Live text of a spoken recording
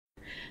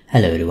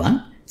Hello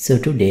everyone. So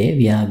today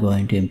we are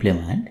going to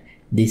implement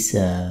this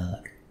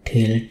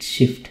tilt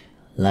shift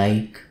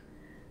like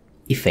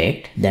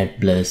effect that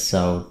blurs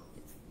out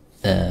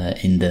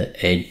in the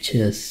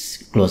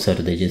edges, closer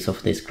to the edges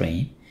of the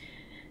screen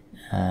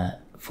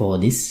for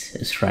this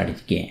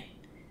strategy game.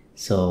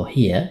 So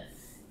here,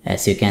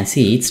 as you can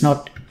see, it's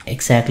not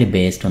exactly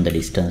based on the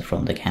distance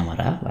from the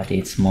camera, but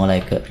it's more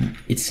like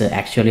it's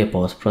actually a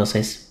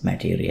post-process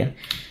material.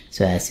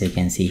 So as you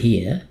can see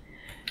here,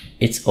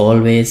 it's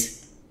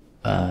always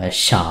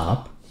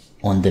sharp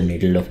on the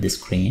middle of the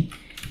screen,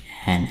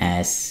 and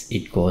as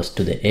it goes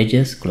to the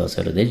edges,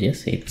 closer to the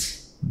edges,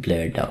 it's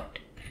blurred out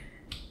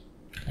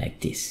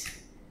like this,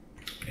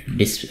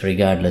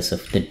 regardless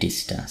of the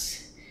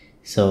distance.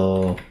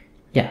 So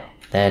yeah,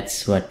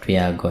 that's what we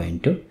are going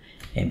to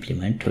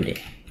implement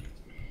today.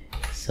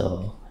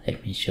 So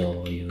let me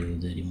show you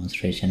the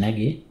demonstration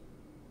again.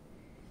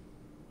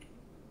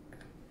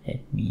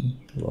 Let me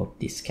work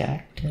this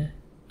character.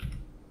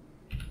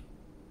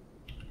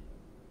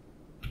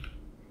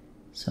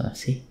 So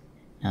see,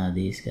 now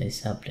these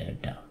guys are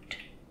blurred out.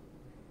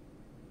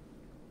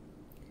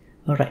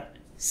 Alright,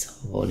 so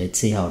let's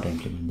see how to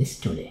implement this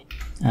today.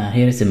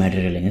 Here is the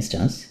material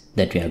instance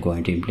that we are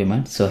going to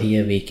implement. So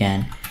here we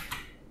can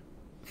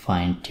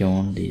fine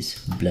tune this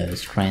blur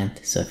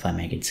strength. So if I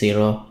make it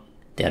 0,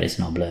 there is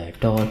no blur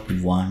at all.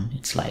 1,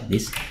 it's like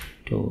this.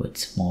 2,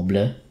 it's more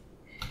blur.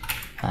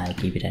 I'll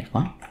keep it at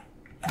 1.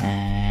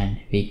 And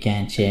we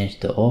can change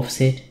the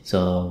offset.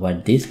 So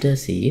what this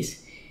does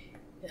is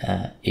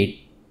it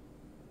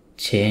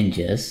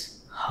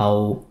changes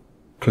how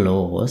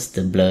close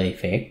the blur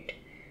effect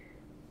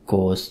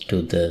goes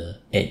to the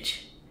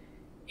edge.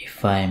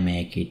 If I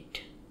make it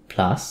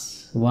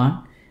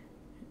 +1,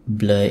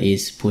 blur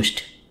is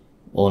pushed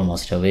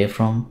almost away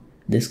from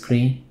the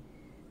screen.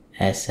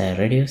 As I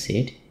reduce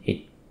it,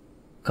 it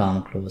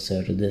comes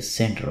closer to the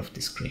center of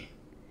the screen.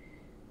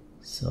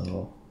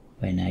 So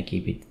when I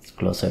keep it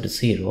closer to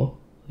 0,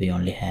 we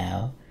only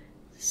have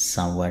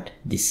somewhat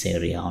this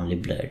area only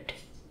blurred.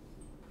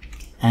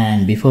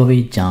 And before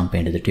we jump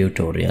into the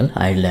tutorial,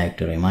 I'd like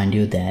to remind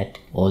you that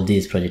all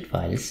these project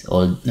files,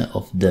 all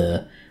of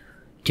the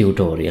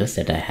tutorials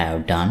that I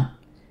have done,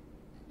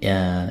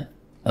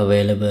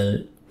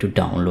 available to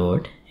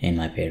download in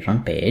my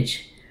Patreon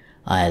page.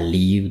 I'll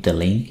leave the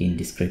link in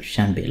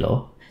description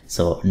below.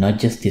 So not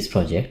just this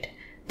project,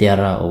 there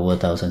are over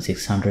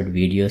 1600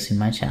 videos in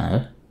my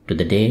channel to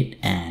the date,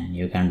 and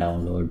you can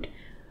download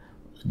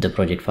the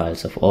project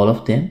files of all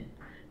of them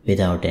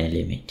without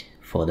any limit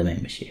for the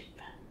membership.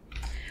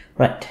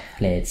 Right,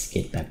 let's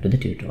get back to the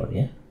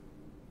tutorial.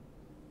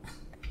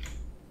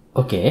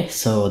 Okay,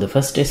 so the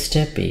first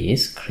step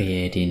is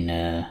creating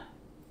a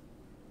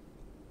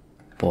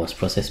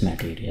post-process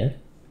material.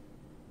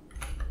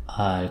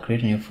 I'll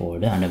create a new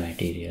folder under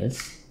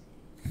materials.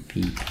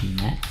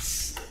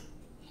 ppmats.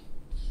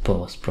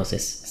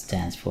 Post-process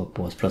stands for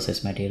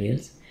post-process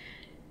materials,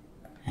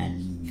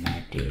 and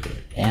material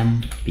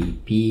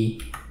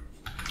mpp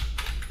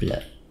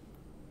blur.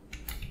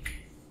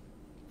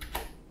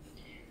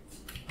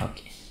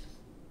 Okay,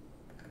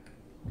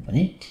 open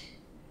it.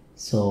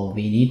 So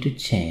we need to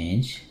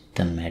change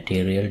the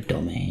material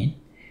domain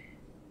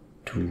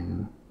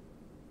to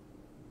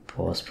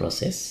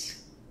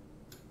post-process.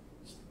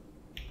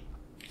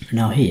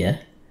 Now here,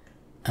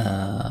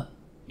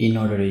 in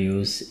order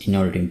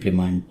to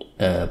implement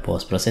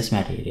post-process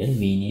material,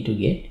 we need to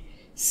get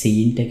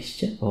scene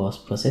texture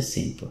post-process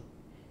input.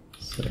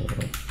 So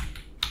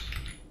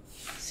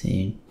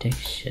scene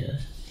texture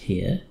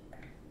here,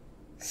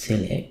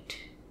 select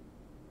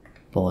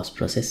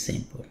post-process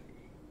input.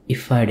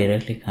 If I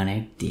directly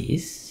connect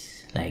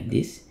this like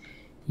this,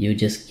 you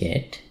just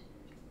get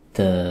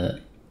the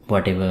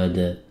whatever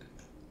the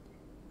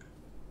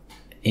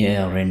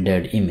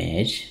rendered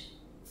image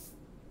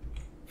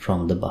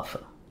from the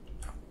buffer.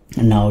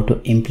 Now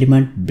to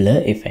implement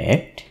blur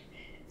effect,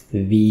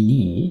 we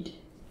need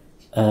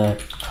a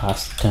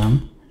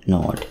custom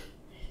node.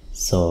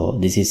 So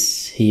this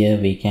is here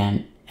we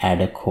can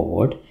add a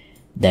code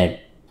that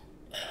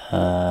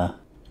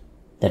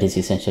is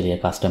essentially a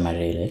custom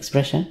material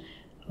expression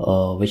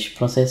which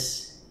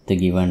process the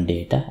given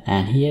data,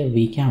 and here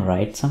we can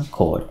write some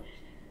code.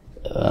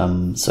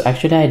 So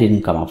actually I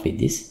didn't come up with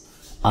this.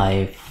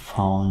 I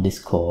found this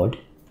code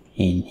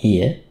in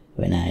here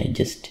when I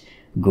just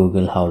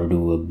Google how to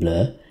do a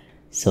blur.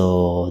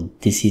 So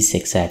this is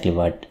exactly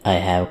what I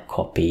have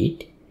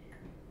copied.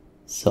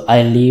 So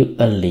I'll leave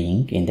a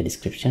link in the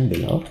description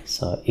below.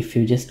 So if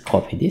you just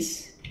copy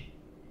this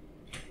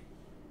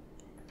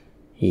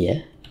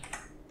here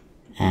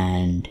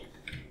and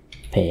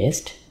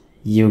paste,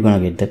 you're gonna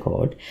get the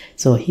code.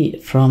 So here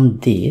from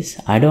this,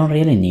 I don't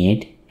really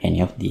need any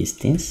of these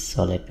things,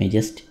 so let me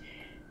just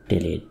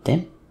delete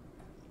them.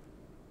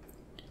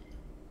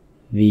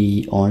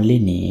 We only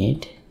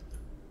need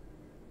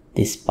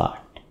this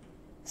part.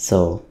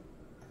 So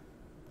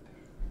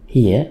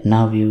here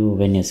now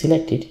when you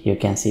select it, you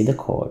can see the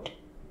code.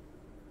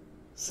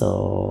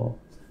 So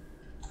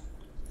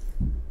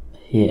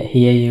here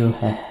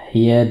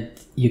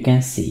you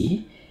can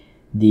see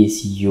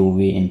this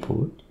UV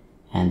input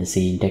and the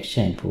scene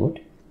texture input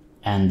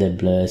and the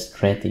blur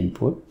strength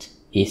input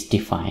is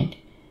defined,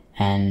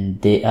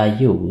 and they are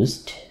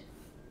used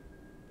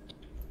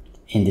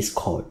in this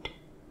code.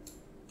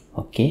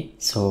 Okay,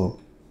 so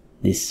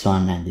this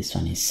one and this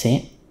one is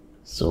same,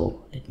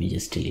 so let me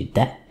just delete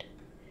that.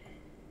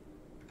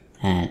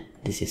 And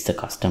this is the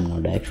custom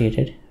node I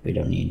created, we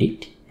don't need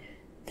it.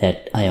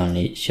 That I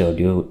only showed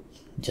you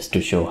just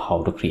to show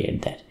how to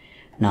create that.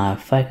 Now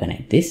if I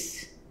connect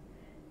this,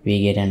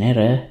 we get an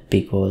error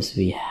because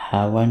we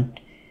haven't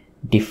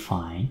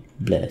defined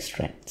blur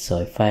strength. So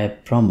if I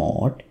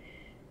promote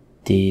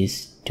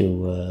this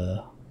to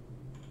a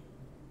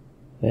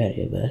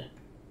variable,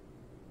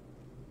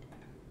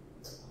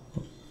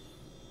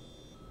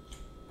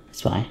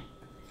 it's fine,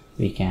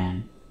 we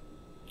can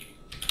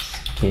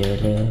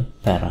scale a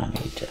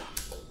parameter.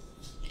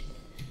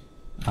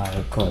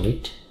 I'll call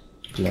it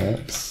blur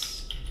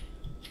strength,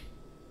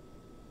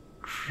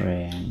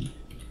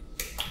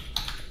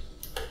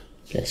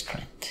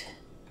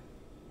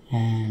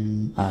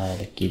 and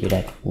I'll keep it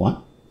at 1.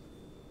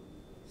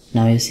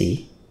 Now you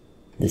see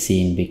the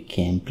scene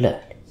became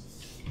blurred.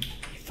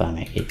 If I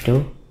make it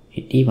 2,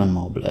 it even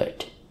more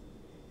blurred.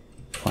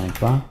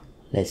 0.1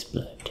 less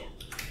blurred.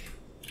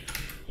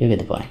 You get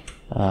the point.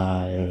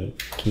 I'll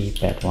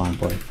keep at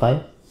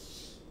 1.5.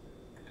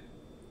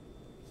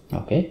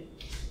 Okay,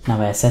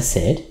 now as I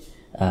said,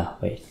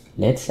 wait,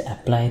 let's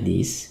apply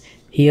this.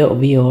 Here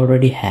we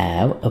already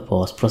have a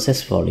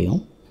post-process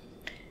volume,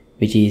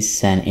 which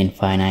is an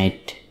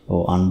infinite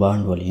or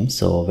unbound volume.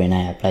 So when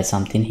I apply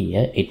something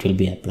here, it will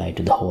be applied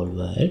to the whole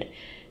world.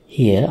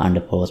 Here under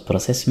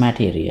post-process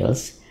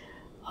materials,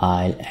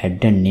 I'll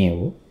add a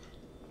new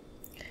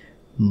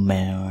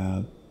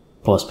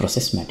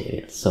post-process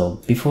material. So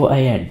before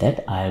I add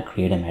that, I'll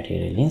create a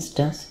material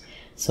instance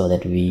so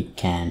that we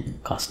can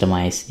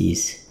customize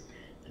these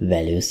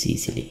values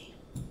easily.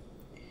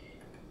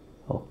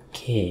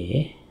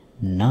 Okay,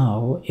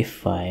 now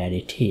if I add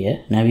it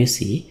here, now you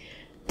see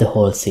the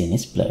whole scene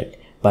is blurred,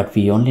 but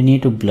we only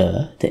need to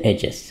blur the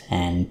edges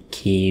and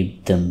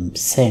keep them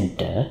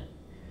center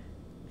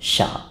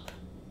sharp.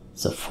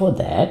 So for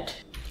that,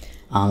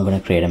 I'm gonna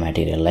create a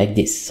material like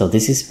this. So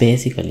this is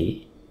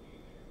basically,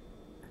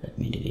 let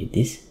me delete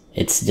this,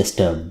 it's just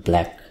a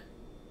black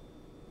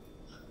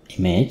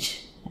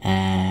image,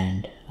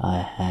 and I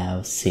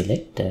have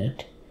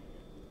selected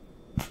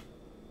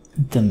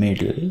the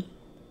middle,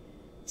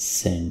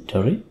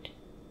 center it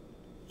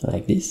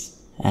like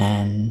this,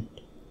 and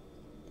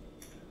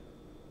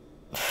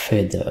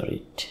feather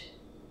it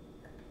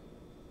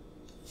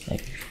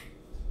like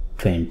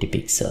 20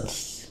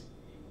 pixels,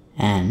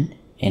 and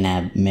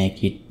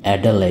make it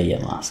add a layer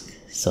mask.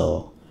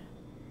 So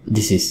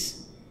this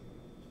is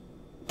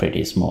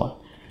pretty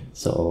small,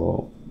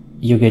 so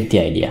you get the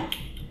idea.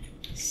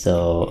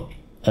 So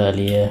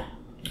earlier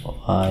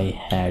I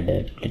had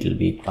a little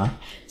big one,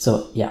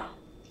 so yeah,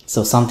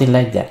 so something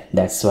like that,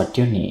 that's what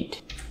you need.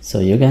 So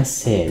you can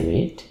save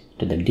it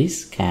to the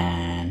disk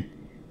and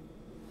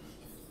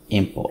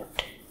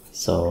import.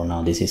 So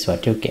now this is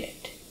what you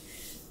get.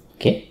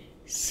 Okay,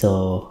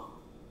 so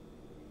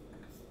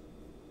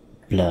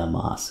blur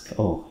mask,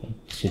 oh,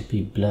 it should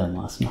be blur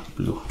mask, not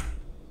blue.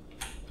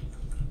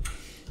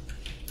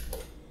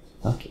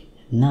 Okay,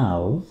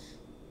 now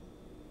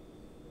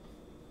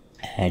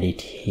add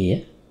it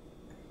here,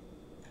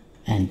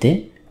 and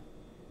then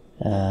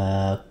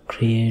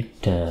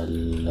create a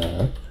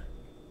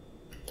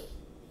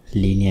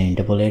linear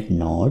interpolate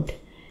node,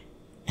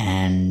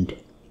 and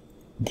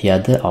the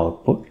other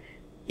output,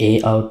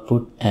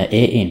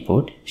 A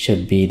input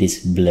should be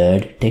this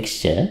blurred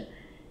texture,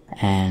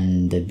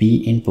 and the B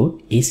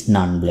input is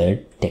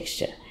non-blurred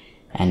texture.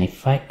 And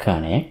if I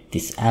connect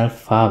this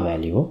alpha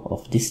value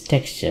of this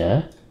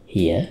texture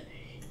here,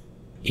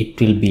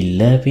 it will be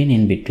layering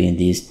in between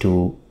these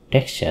two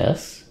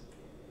textures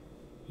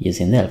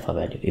using the alpha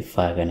value. If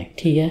I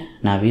connect here,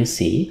 now you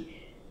see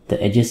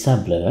the edges are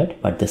blurred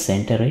but the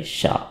center is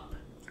sharp.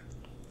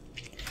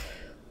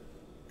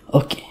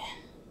 Okay,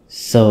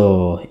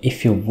 so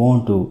if you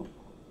want to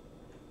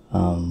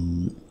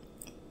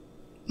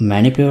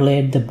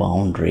manipulate the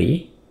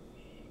boundary,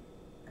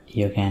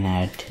 you can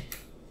add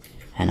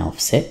an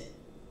offset.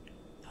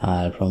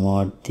 I'll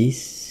promote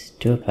this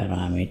to a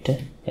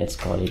parameter, let's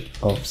call it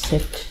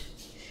offset,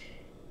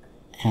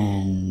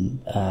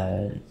 and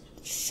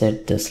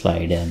set the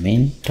slider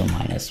min to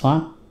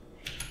 -1,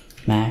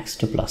 max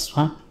to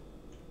 +1,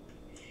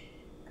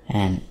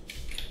 and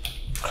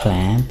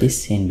clamp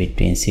this in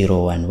between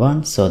 0 and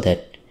 1, so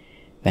that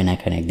when I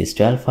connect this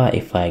to alpha,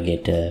 if I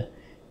get a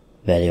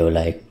value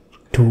like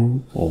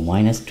 2 or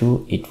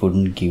 -2, it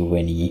wouldn't give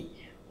any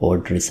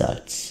odd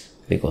results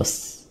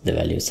because the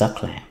values are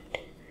clamped.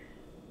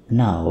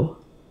 Now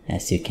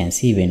as you can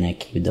see, when I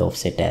keep the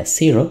offset as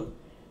 0,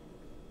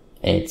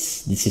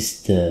 this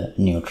is the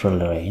neutral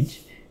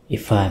range.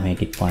 If I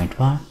make it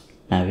 0.1,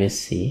 now you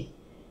see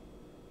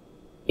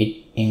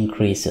it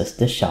increases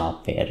the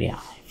sharp area.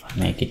 If I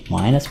make it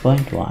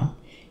 -0.1,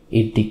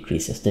 it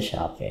decreases the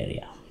sharp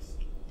area.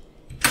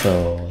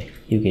 So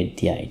you get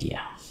the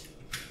idea,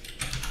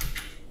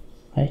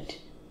 right?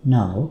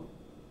 Now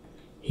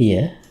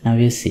here, now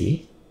you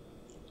see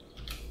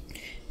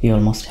we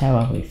almost have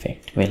our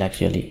effect. Well,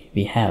 actually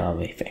we have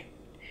our effect.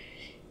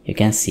 You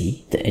can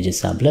see the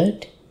edges are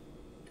blurred,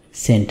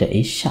 center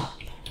is sharp,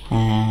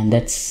 and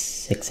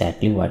that's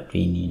exactly what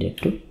we needed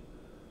to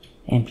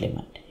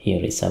implement.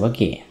 Here is our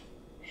game.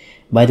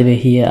 By the way,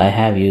 here I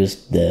have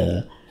used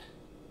the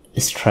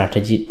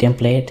strategy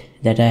template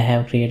that I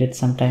have created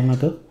some time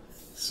ago.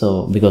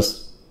 So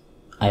because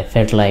I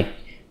felt like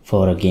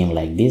for a game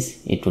like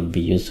this it would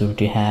be useful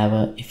to have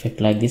an effect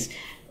like this.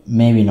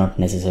 Maybe not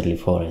necessarily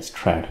for a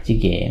strategy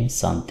game,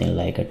 something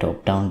like a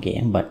top-down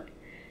game, but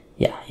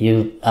yeah,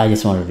 I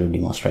just wanted to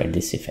demonstrate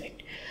this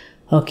effect.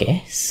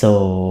 Okay,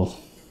 so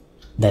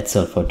that's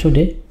all for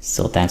today.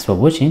 So thanks for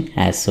watching.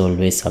 As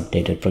always,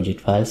 updated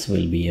project files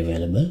will be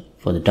available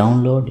for the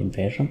download in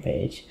Patreon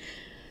page.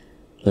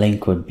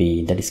 Link would be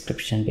in the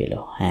description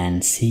below,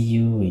 and see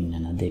you in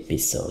another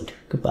episode.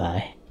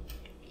 Goodbye.